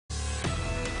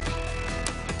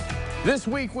This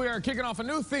week, we are kicking off a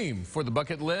new theme for the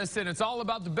bucket list, and it's all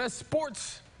about the best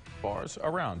sports bars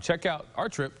around. Check out our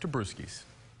trip to Brewski's.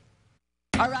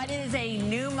 All right, it is a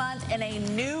new month and a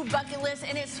new bucket list,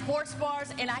 and it's sports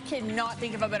bars, and I cannot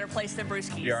think of a better place than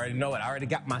Brewski's. You already know it. I already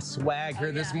got my swag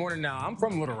here this morning. Now, I'm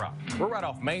from Little Rock. We're right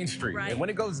off Main Street. Right. And when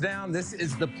it goes down, this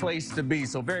is the place to be.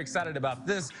 So very excited about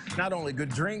this. Not only good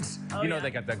drinks, you know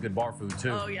they got that good bar food, too.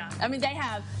 Oh, yeah. I mean, they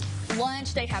have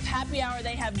lunch, they have happy hour,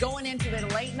 they have going into the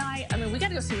late night. I mean, we got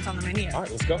to go see what's on the menu. All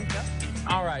right, let's go.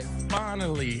 All right,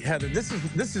 finally, Heather, this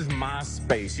is my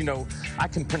space. You know, I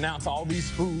can pronounce all these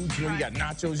foods. You know, you got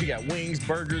nachos, you got wings,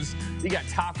 burgers, you got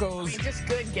tacos. I mean, just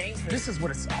good game food. This is what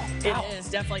it's all about. It is,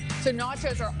 definitely. So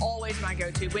nachos are always my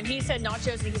go-to. When he said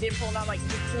nachos and he didn't pull them out, I'm like,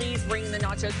 please bring the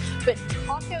nachos. But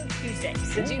Taco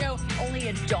Tuesdays, did you know only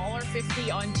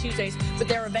 $1.50 on Tuesdays, but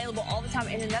they're available all the time.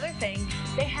 And another thing,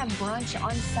 they have brunch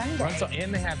on Sunday.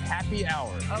 And they have happy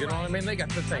hour. You know what I mean? They got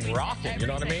this thing rocking. You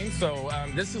know what I mean? So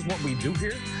this is what we do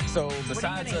here. So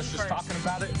besides us just talking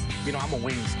about it, you know, I'm a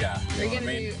wings guy. You know what I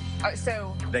mean?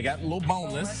 So they got a little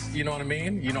boneless. You know what I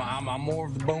mean? You know, I'm more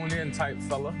of the bone-in type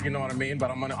fella. You know what I mean?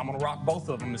 But I'm gonna rock both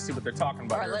of them to see what they're talking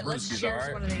about. All right, let's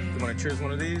cheers one of these. You want to cheers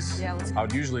one of these? Yeah, let's go. I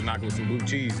would usually knock it with some blue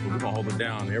cheese, but we're gonna hold it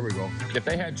down. Here we go. If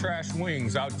they had trash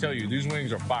wings, I would tell you these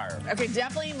wings are fire. Okay,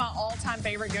 definitely my all-time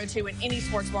favorite go-to in any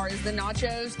sports bar is the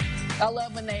nachos. I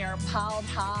love when they are piled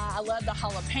high. I love the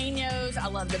jalapenos. I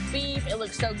love the beef. It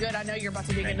looks so good. I know you're about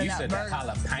to dig into that burger. You said that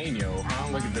jalapeno,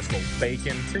 huh? Look at this little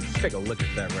bacon. Just take a look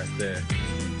at that right there.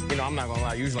 You know, I'm not gonna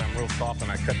lie. Usually I'm real soft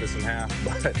and I cut this in half,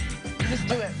 but just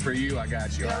do it. For you, I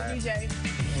got you. Go, all right? DJ.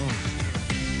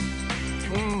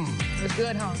 It's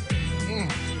good, huh?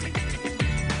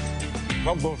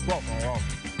 I'm going soft.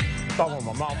 Talking with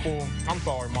my mouth full. I'm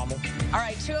sorry, Mama. All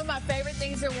right, two of my favorite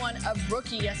things in one, a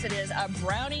brookie, yes it is, a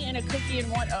brownie and a cookie in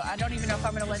one. Oh, I don't even know if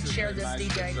I'm going to let you share this,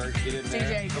 DJ.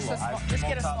 DJ, just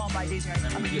get a small bite, DJ.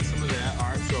 I'm going to get some of that. All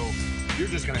right, so you're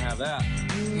just going to have that.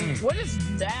 What is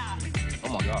that? Oh,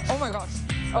 my gosh. Oh, my gosh.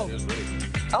 Oh, that is really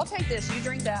good. I'll take this. You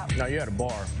drink that. Now, you at a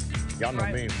bar. Y'all know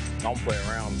me. I don't play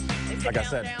around. Like I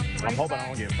said, I'm hoping I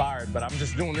don't get fired, but I'm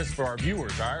just doing this for our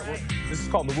viewers, all right? This is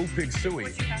called the Woo Pig Suey.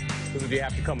 This is what you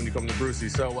have to come when you come to Brewski.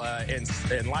 So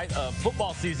in light of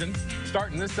football season,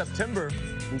 starting this September,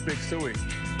 Woo Pig Suey.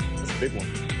 That's a big one.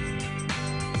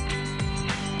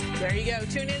 There you go.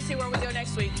 Tune in to see where we go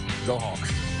next week. Go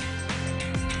Hawks.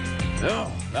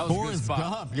 Oh, that was a good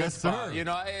spot. Yes, sir. You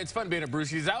know, it's fun being at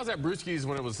Brewski's. I was at Brewski's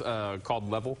when it was called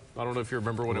Level. I don't know if you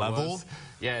remember what it was.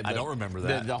 Yeah, I don't remember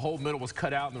that. The whole middle was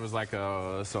cut out, and there was like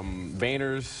some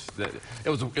banners. It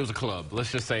was a club.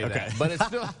 Let's just say that. But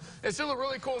it's still a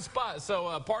really cool spot.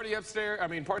 So party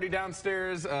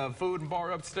downstairs, food and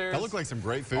bar upstairs. That looked like some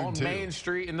great food on Main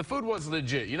Street, and the food was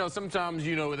legit. You know, sometimes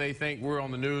they think we're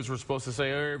on the news. We're supposed to say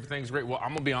everything's great. Well, I'm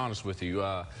gonna be honest with you.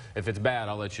 If it's bad,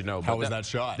 I'll let you know. How was that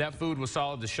shot? That food was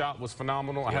solid. The shot was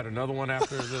phenomenal. I had another one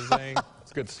after the thing.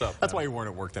 It's good stuff. That's why you weren't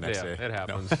at work the next day. It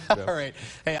happens. No. All right.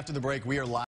 Hey, after the break, we are